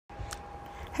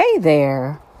Hey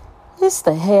there, it's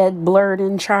the head blurred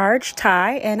in charge,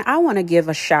 Ty, and I want to give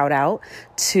a shout out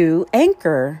to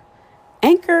Anchor.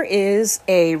 Anchor is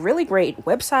a really great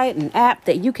website and app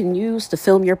that you can use to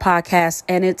film your podcast,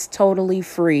 and it's totally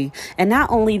free. And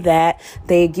not only that,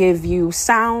 they give you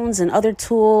sounds and other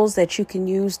tools that you can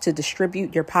use to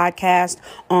distribute your podcast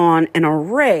on an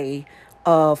array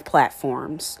of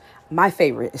platforms. My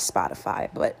favorite is Spotify,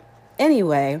 but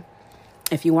anyway,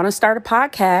 if you want to start a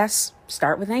podcast,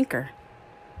 start with Anchor.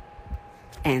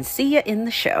 And see you in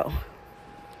the show.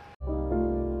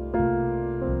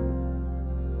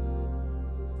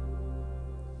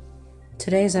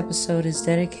 Today's episode is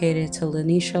dedicated to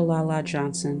Lanisha Lala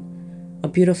Johnson, a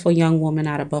beautiful young woman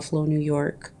out of Buffalo, New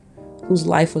York, whose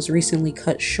life was recently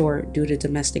cut short due to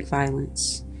domestic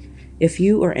violence. If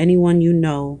you or anyone you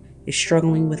know is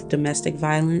struggling with domestic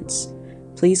violence,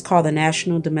 please call the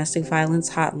National Domestic Violence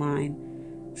Hotline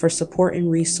for support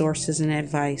and resources and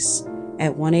advice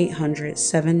at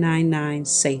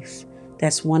 1-800-799-SAFE.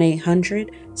 That's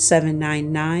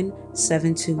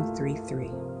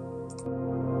 1-800-799-7233.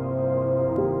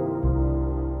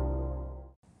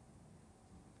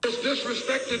 The most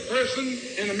disrespected person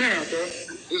in America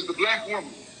is the black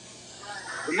woman.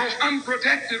 The most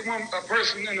unprotected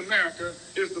person in America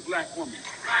is the black woman.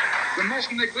 The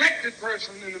most neglected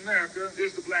person in America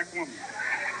is the black woman.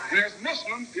 And as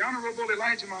Muslims, the Honorable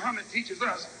Elijah Muhammad teaches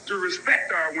us to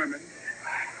respect our women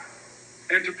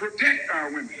and to protect our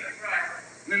women.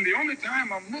 And the only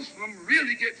time a Muslim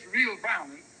really gets real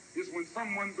violent is when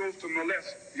someone goes to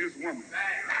molest his woman.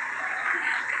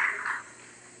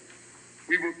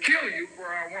 We will kill you for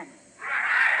our woman.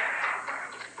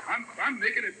 I'm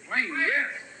making it plain,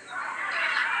 yes.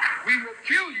 We will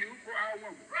kill you for our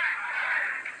woman.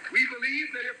 We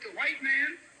believe that if the white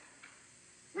man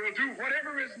will do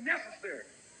whatever is necessary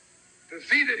to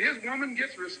see that his woman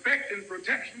gets respect and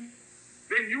protection,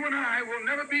 then you and I will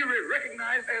never be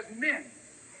recognized as men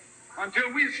until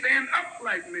we stand up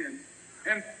like men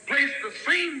and place the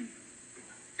same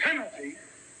penalty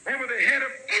over the head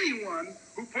of anyone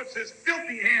who puts his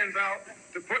filthy hands out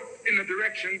to put in the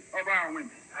direction of our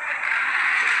women.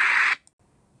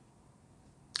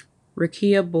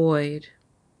 Rekia Boyd,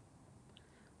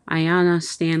 Ayanna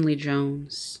Stanley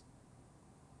Jones,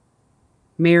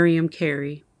 Miriam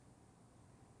Carey,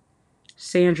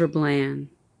 Sandra Bland,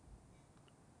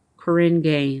 Corinne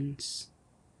Gaines,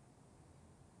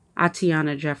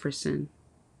 Atiana Jefferson,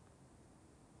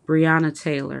 Breonna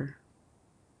Taylor,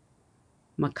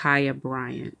 Ma'Khia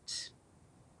Bryant.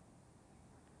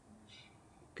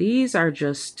 These are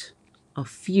just a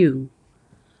few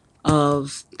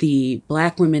of the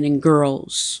black women and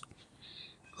girls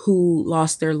who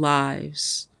lost their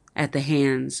lives at the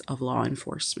hands of law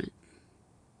enforcement.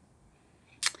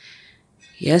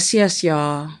 Yes,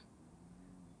 y'all.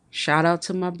 Shout out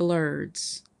to my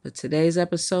blurreds. But today's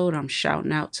episode, I'm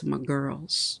shouting out to my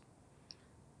girls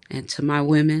and to my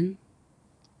women,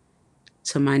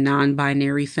 to my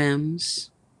non-binary femmes,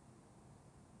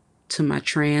 to my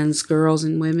trans girls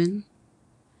and women,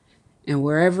 and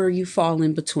wherever you fall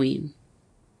in between.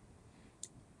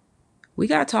 We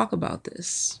got to talk about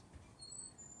this.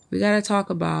 We got to talk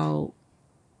about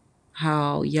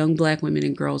how young black women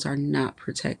and girls are not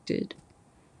protected.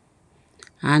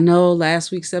 I know last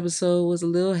week's episode was a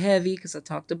little heavy because I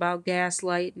talked about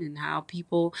gaslighting and how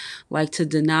people like to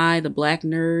deny the black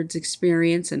nerds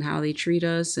experience and how they treat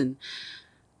us. And,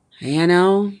 you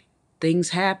know, things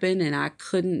happen and I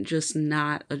couldn't just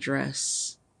not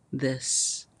address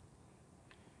this.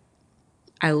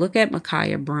 I look at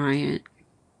Ma'Khia Bryant.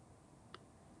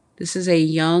 This was a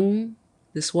young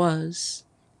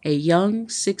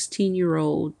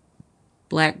 16-year-old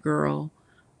black girl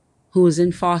who was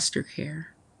in foster care.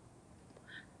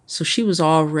 So she was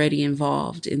already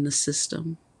involved in the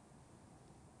system.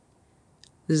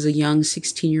 This is a young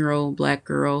 16-year-old black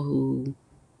girl who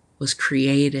was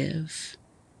creative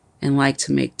and liked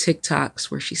to make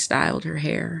TikToks where she styled her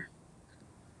hair.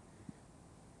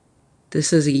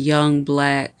 This is a young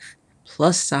black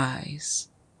plus size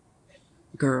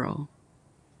girl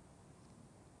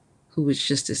who was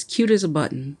just as cute as a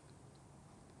button.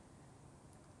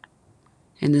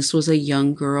 And this was a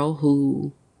young girl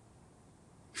who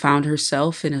found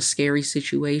herself in a scary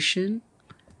situation,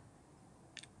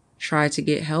 tried to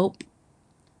get help,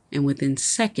 and within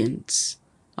seconds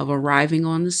of arriving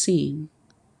on the scene,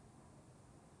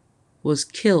 was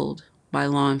killed by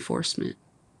law enforcement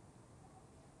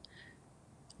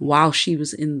while she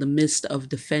was in the midst of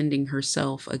defending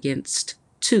herself against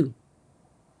two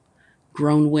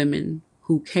grown women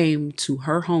who came to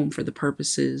her home for the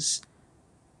purposes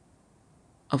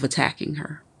of attacking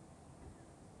her.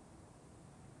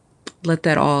 Let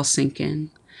that all sink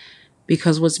in.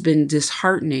 Because what's been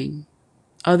disheartening,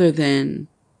 other than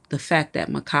the fact that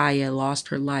Ma'Khia lost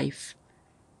her life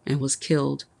and was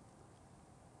killed,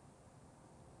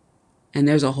 and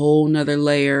there's a whole nother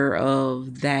layer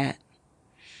of that,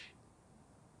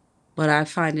 but I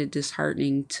find it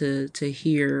disheartening to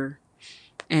hear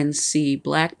and see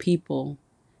Black people,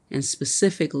 and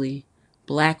specifically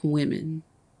Black women,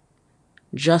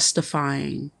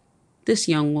 justifying this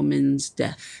young woman's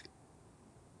death.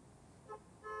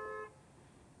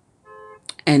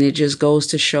 And it just goes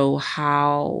to show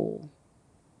how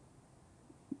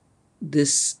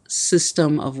this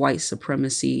system of white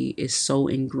supremacy is so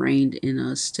ingrained in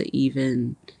us to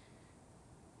even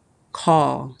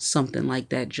call something like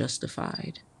that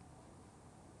justified.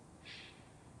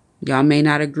 Y'all may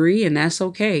not agree, and that's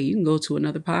okay. You can go to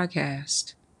another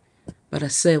podcast. But I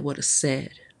said what I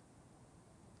said.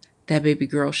 That baby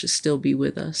girl should still be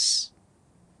with us.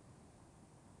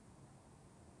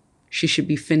 She should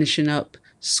be finishing up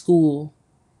school.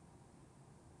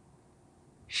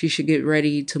 She should get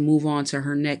ready to move on to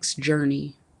her next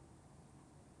journey.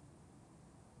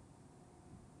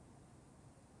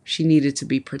 She needed to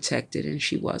be protected, and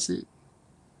she wasn't.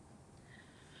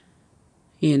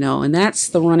 And that's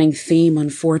the running theme,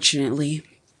 unfortunately.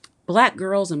 Black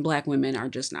girls and Black women are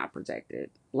just not protected.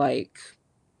 Like,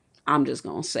 I'm just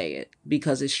going to say it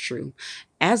because it's true.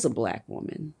 As a Black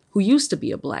woman who used to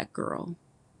be a Black girl,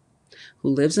 who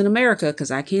lives in America, because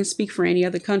I can't speak for any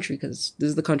other country because this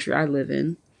is the country I live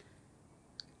in,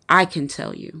 I can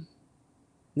tell you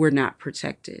we're not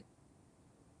protected.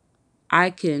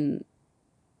 I can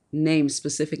name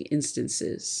specific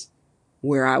instances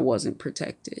where I wasn't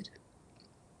protected.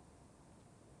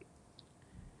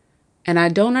 And I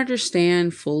don't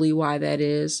understand fully why that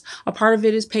is. A part of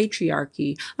it is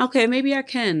patriarchy. Okay, maybe I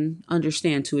can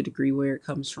understand to a degree where it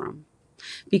comes from.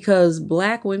 Because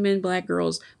Black women, Black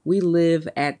girls, we live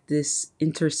at this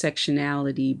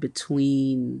intersectionality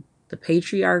between the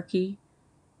patriarchy,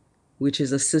 which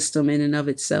is a system in and of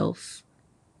itself,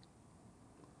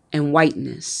 and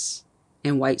whiteness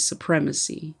and white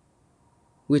supremacy,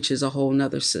 which is a whole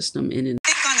nother system in and I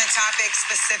think on the topic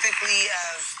specifically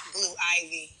of Blue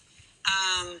Ivy,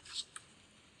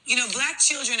 Black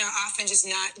children are often just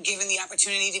not given the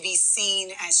opportunity to be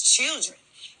seen as children.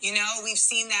 We've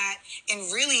seen that in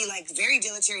really very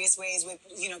deleterious ways with,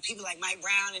 people like Mike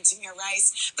Brown and Tamir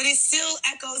Rice, but it still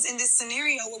echoes in this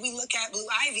scenario where we look at Blue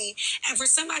Ivy, and for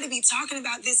somebody to be talking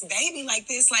about this baby like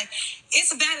this,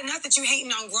 it's bad enough that you're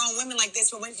hating on grown women like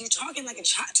this, but when you're talking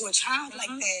to a child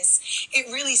like this,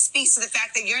 it really speaks to the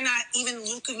fact that you're not even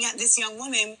looking at this young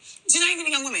woman. She's not even a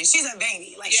young woman. She's a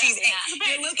baby.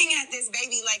 You're looking at this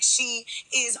baby like she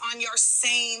is on your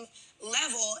same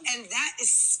level, and that is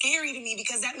scary to me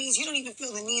because that means you don't even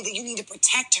feel the need that you need to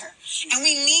protect her. And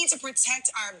we need to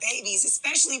protect our babies,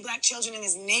 especially Black children in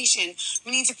this nation.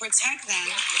 We need to protect them.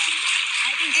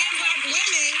 I can get Black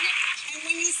women, and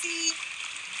when you see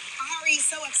Ari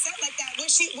so upset like that,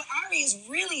 what Ari is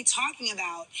really talking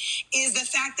about is the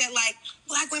fact that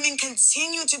Black women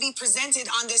continue to be presented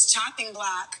on this chopping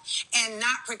block and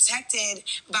not protected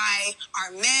by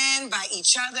our men, by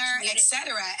each other,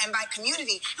 etc., and by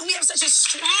community. And we have such a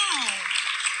strong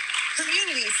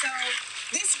community. So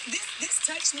this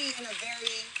touched me in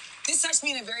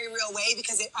a very real way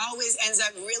because it always ends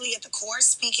up really at the core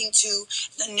speaking to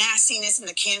the nastiness and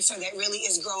the cancer that really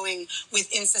is growing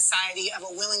within society of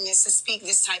a willingness to speak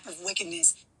this type of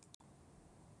wickedness.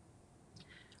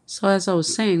 So as I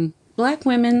was saying, Black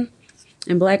women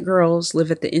and Black girls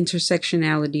live at the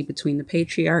intersectionality between the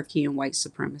patriarchy and white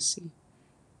supremacy.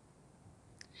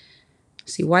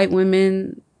 See, white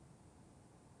women,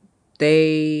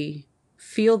 they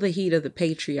feel the heat of the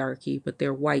patriarchy, but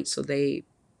they're white, so they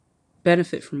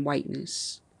benefit from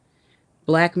whiteness.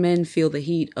 Black men feel the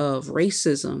heat of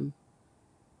racism,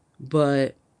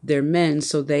 but they're men,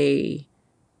 so they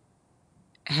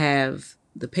have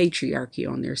the patriarchy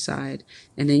on their side.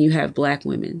 And then you have Black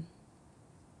women.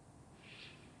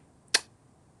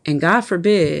 And God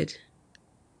forbid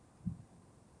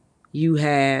you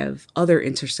have other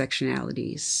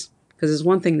intersectionalities. Because it's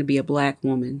one thing to be a Black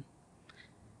woman,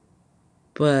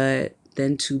 but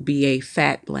then to be a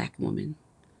fat Black woman,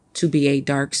 to be a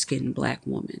dark-skinned Black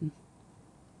woman,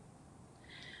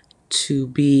 to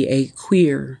be a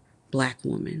queer Black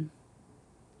woman,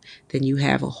 then you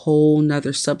have a whole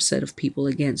nother subset of people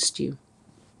against you.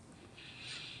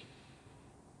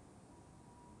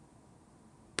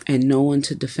 And no one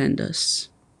to defend us.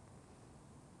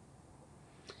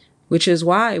 Which is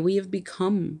why we have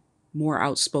become more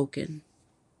outspoken.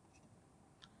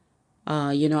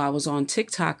 I was on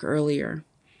TikTok earlier,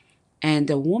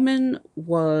 And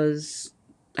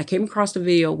I came across a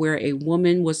video where a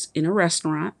woman was in a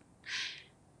restaurant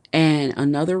and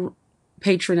another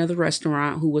patron of the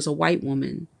restaurant, who was a white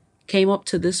woman, came up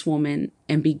to this woman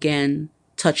and began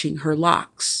touching her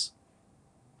locks.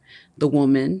 The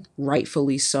woman,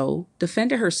 rightfully so,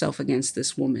 defended herself against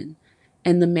this woman,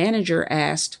 and the manager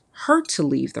asked her to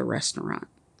leave the restaurant,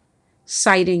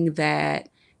 citing that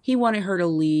he wanted her to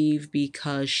leave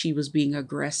because she was being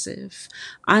aggressive.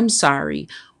 I'm sorry.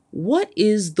 What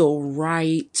is the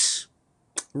right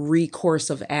recourse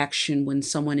of action when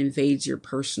someone invades your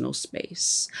personal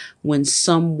space? When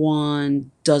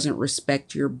someone doesn't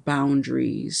respect your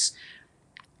boundaries?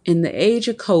 In the age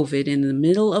of COVID, in the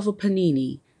middle of a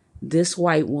panini, this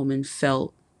white woman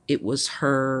felt it was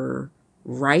her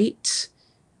right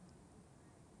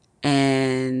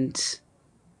and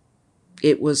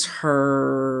it was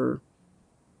her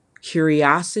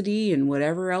curiosity and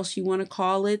whatever else you want to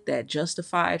call it that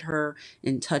justified her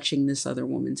in touching this other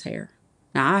woman's hair.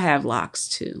 Now, I have locks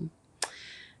too.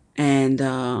 And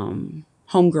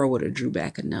homegirl would have drew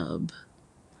back a nub.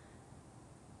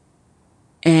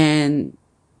 And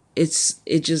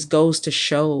it just goes to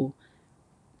show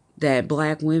that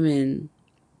Black women,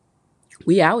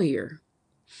 we out here.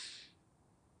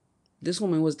 This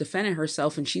woman was defending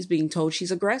herself and she's being told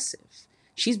she's aggressive.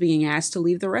 She's being asked to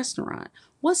leave the restaurant.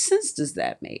 What sense does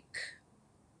that make?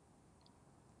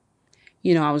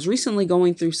 You know, I was recently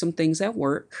going through some things at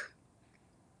work,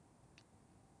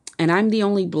 and I'm the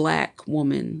only Black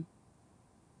woman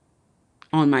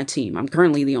on my team. I'm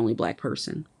currently the only Black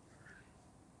person.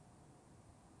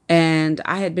 And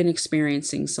I had been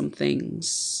experiencing some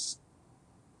things,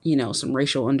 you know, some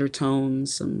racial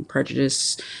undertones, some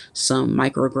prejudice, some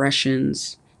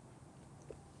microaggressions.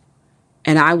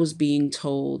 And I was being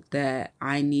told that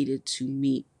I needed to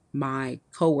meet my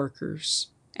coworkers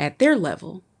at their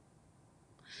level,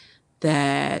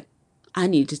 that I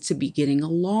needed to be getting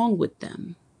along with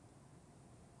them.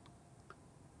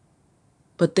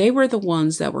 But they were the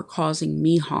ones that were causing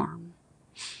me harm.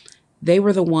 They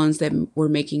were the ones that were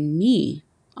making me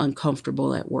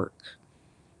uncomfortable at work.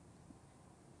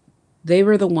 They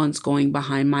were the ones going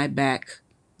behind my back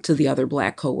to the other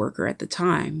Black coworker at the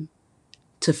time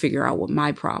to figure out what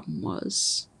my problem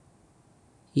was.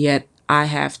 Yet I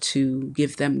have to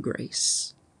give them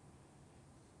grace.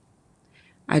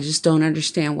 I just don't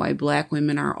understand why Black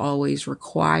women are always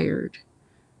required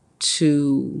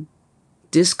to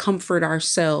discomfort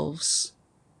ourselves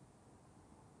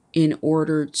in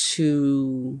order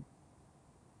to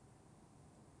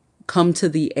come to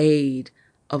the aid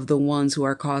of the ones who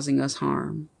are causing us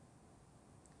harm.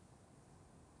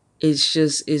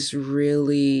 It's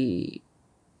really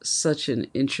such an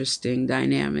interesting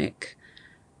dynamic.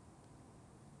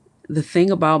 The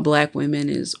thing about Black women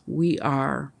is we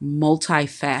are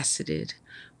multifaceted.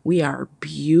 We are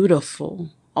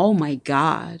beautiful. Oh my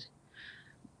God.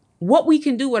 What we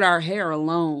can do with our hair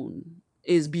alone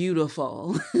is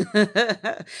beautiful.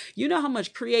 You know how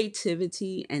much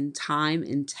creativity and time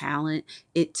and talent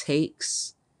it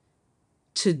takes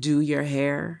to do your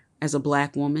hair as a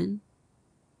Black woman?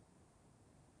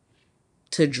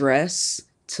 To dress,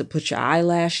 to put your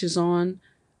eyelashes on,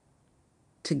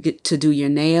 to do your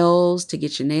nails, to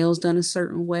get your nails done a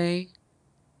certain way.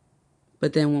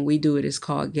 But then when we do it, it's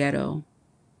called ghetto.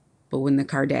 But when the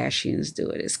Kardashians do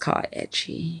it, it's called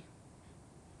edgy.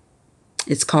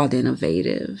 It's called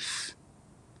innovative.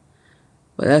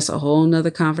 But that's a whole nother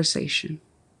conversation.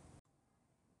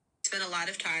 Spend a lot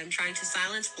of time trying to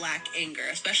silence Black anger,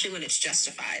 especially when it's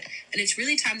justified. And it's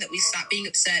really time that we stop being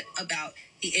upset about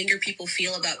the anger people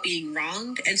feel about being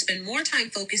wronged and spend more time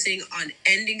focusing on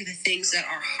ending the things that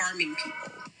are harming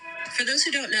people. For those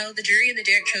who don't know, the jury in the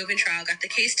Derek Chauvin trial got the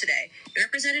case today.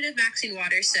 Representative Maxine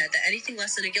Waters said that anything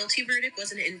less than a guilty verdict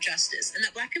was an injustice and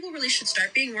that Black people really should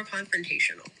start being more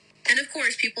confrontational. And of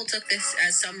course, people took this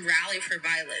as some rally for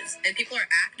violence, and people are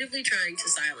actively trying to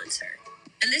silence her.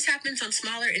 And this happens on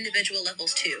smaller individual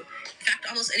levels too. In fact,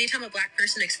 almost any time a Black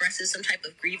person expresses some type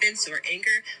of grievance or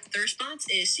anger, the response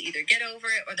is to either get over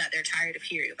it or that they're tired of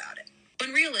hearing about it.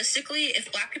 When realistically,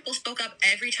 if Black people spoke up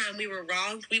every time we were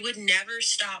wronged, we would never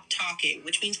stop talking,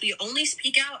 which means we only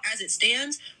speak out as it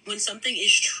stands when something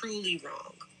is truly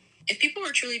wrong. If people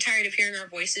were truly tired of hearing our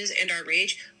voices and our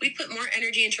rage, we'd put more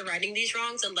energy into righting these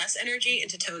wrongs and less energy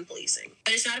into tone policing.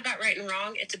 But it's not about right and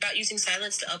wrong, it's about using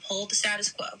silence to uphold the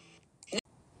status quo.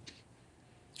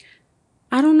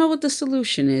 I don't know what the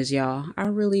solution is, y'all. I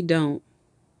really don't.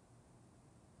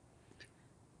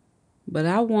 But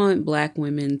I want Black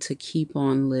women to keep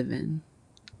on living.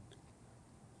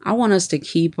 I want us to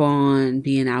keep on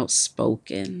being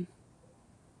outspoken.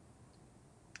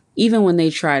 even when they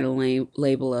try to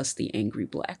label us the angry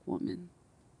black woman.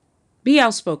 Be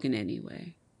outspoken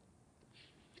anyway.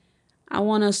 I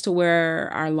want us to wear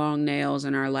our long nails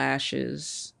and our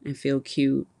lashes and feel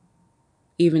cute,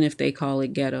 even if they call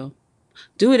it ghetto.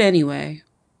 Do it anyway.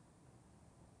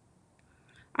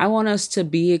 I want us to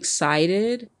be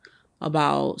excited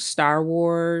about Star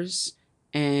Wars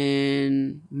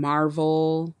and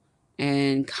Marvel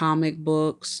and comic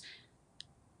books,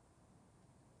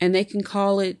 and they can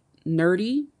call it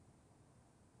nerdy,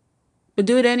 but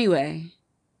do it anyway.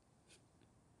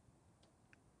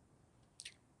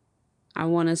 I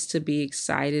want us to be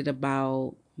excited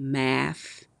about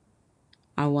math.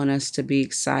 I want us to be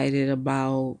excited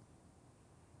about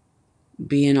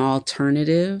being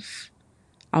alternative.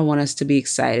 I want us to be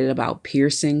excited about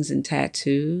piercings and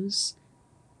tattoos.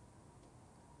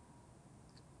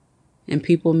 And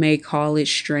people may call it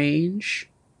strange.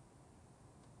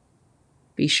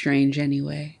 Be strange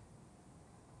anyway.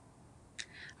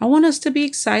 I want us to be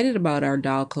excited about our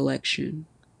doll collection.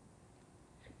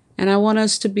 And I want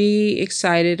us to be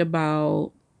excited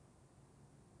about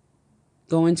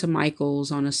going to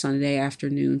Michael's on a Sunday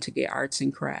afternoon to get arts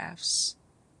and crafts.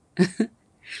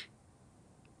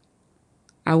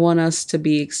 I want us to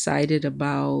be excited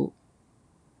about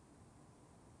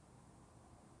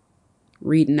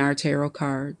reading our tarot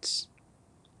cards.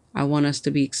 I want us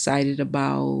to be excited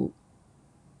about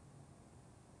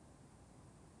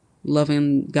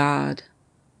loving God.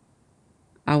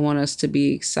 I want us to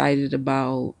be excited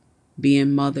about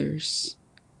being mothers.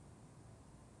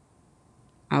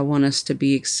 I want us to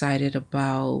be excited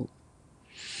about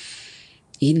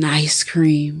eating ice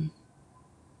cream.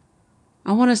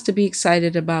 I want us to be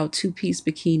excited about two-piece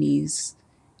bikinis,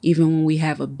 even when we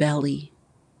have a belly.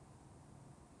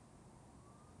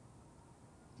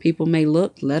 People may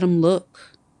look, let them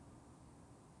look.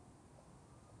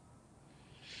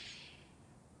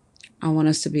 I want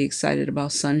us to be excited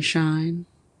about sunshine.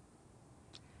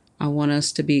 I want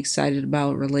us to be excited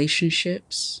about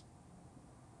relationships.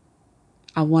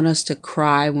 I want us to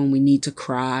cry when we need to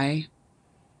cry.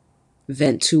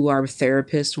 Vent to our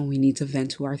therapist when we need to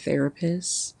vent to our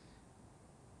therapist.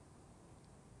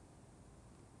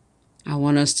 I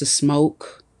want us to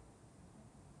smoke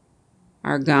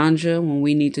our ganja when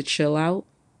we need to chill out.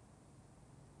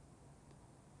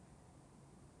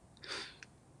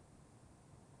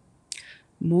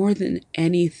 More than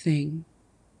anything,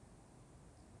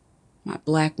 my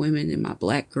black women and my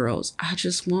black girls, I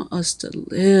just want us to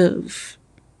live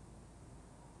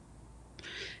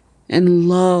and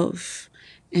love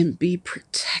and be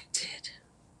protected.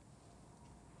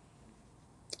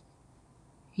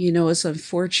 You know, it's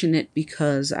unfortunate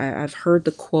because I've heard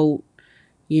the quote,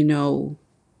 you know,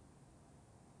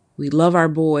 we love our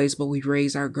boys, but we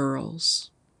raise our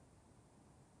girls.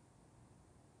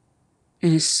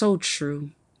 And it's so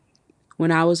true.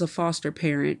 When I was a foster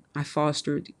parent, I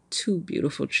fostered 2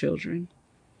 beautiful children.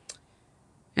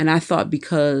 And I thought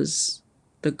because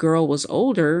the girl was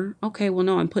older, okay, well,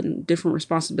 no, I'm putting different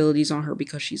responsibilities on her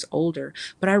because she's older.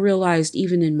 But I realized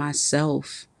even in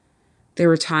myself, there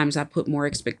were times I put more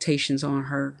expectations on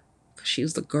her because she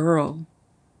was the girl.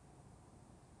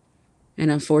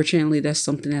 And unfortunately, that's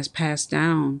something that's passed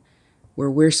down where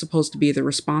we're supposed to be the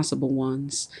responsible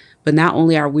ones. But not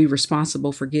only are we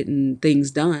responsible for getting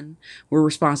things done, we're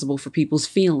responsible for people's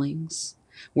feelings.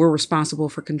 We're responsible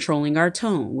for controlling our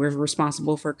tone. We're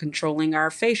responsible for controlling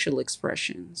our facial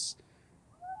expressions.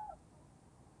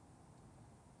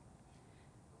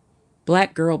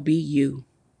 Black girl, be you.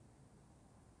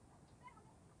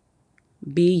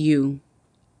 Be you.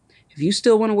 If you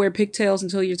still want to wear pigtails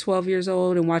until you're 12 years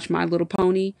old and watch My Little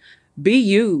Pony, be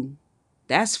you.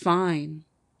 That's fine.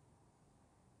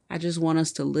 I just want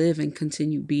us to live and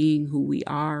continue being who we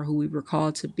are, who we were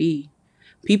called to be.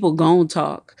 People gon'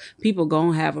 talk. People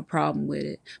gon' have a problem with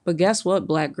it. But guess what,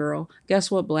 black girl?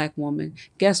 Guess what, black woman?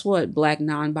 Guess what, black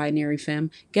non-binary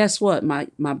femme? Guess what, my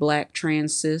black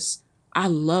trans sis? I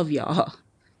love y'all.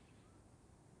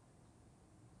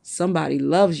 Somebody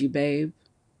loves you, babe.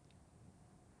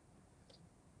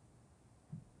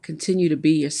 Continue to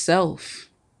be yourself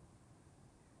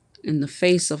in the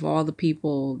face of all the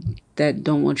people that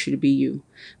don't want you to be you.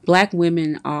 Black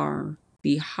women are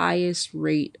the highest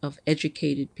rate of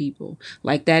educated people.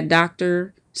 Like that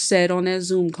doctor said on that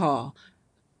Zoom call,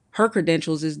 her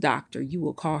credentials is doctor. You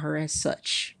will call her as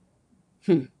such.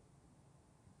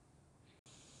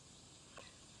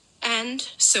 And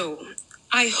so,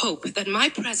 I hope that my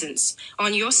presence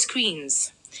on your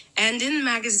screens and in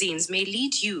magazines may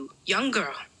lead you, young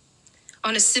girl,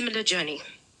 on a similar journey.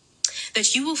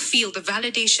 that you will feel the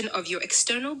validation of your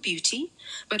external beauty,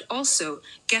 but also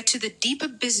get to the deeper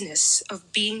business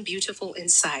of being beautiful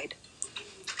inside.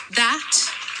 That,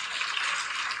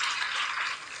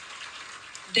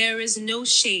 there is no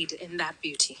shade in that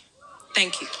beauty.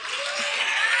 Thank you.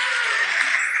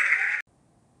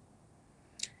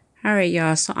 All right,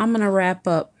 y'all. So I'm going to wrap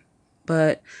up,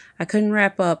 but I couldn't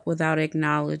wrap up without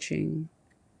acknowledging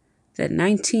that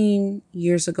 19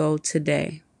 years ago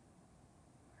today,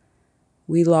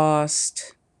 we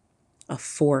lost a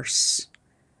force.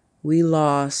 We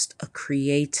lost a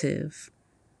creative.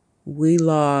 We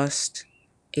lost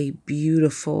a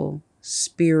beautiful,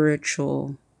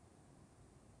 spiritual,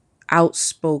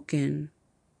 outspoken,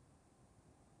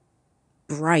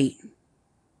 bright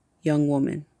young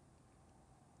woman,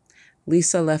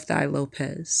 Lisa Left Eye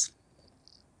Lopez.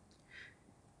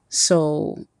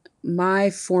 So my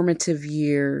formative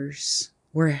years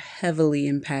were heavily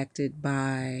impacted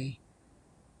by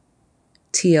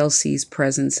TLC's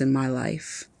presence in my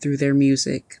life through their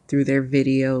music, through their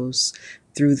videos,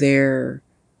 through their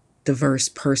diverse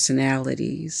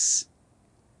personalities.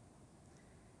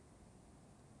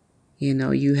 You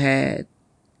know, you had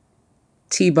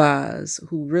T-Boz,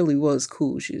 who really was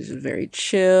cool. She was just very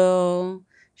chill.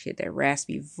 She had that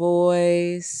raspy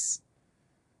voice.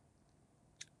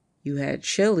 You had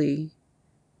Chili,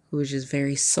 who was just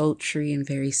very sultry and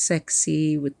very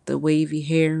sexy with the wavy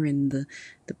hair and the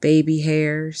baby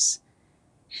hairs.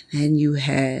 And then you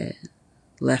had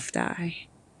Left Eye.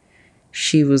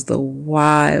 She was the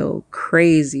wild,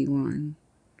 crazy one.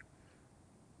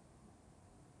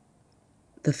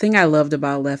 The thing I loved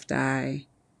about Left Eye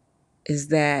is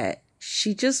that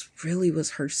she just really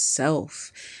was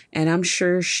herself. And I'm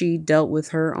sure she dealt with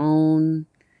her own,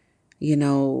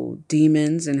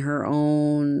 demons and her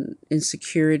own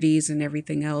insecurities and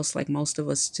everything else like most of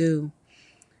us do.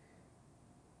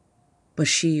 But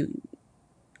she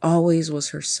always was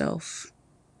herself,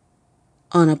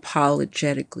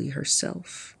 unapologetically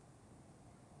herself.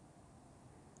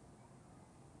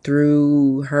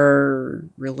 Through her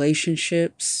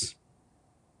relationships,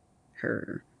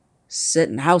 her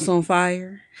setting the house on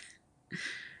fire,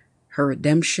 her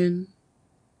redemption,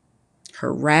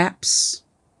 her raps,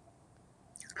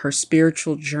 her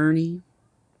spiritual journey,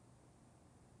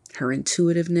 her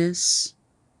intuitiveness,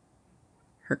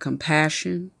 her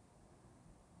compassion.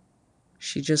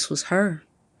 She just was her.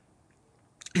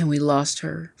 And we lost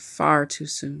her far too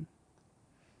soon.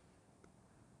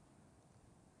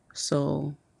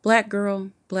 So, Black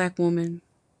girl, Black woman,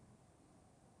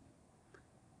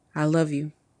 I love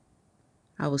you.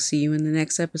 I will see you in the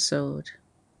next episode.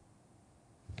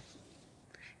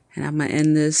 And I'm going to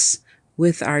end this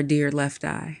with our dear Left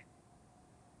Eye.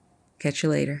 Catch you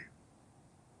later.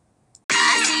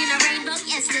 I seen a rainbow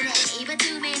yesterday, but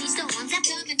too many storms have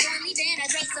come and gone, leaving a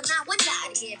trace of not one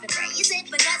God given race. It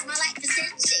because my life is 10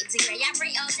 shades of gray. I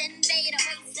pray all 10 fade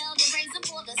away.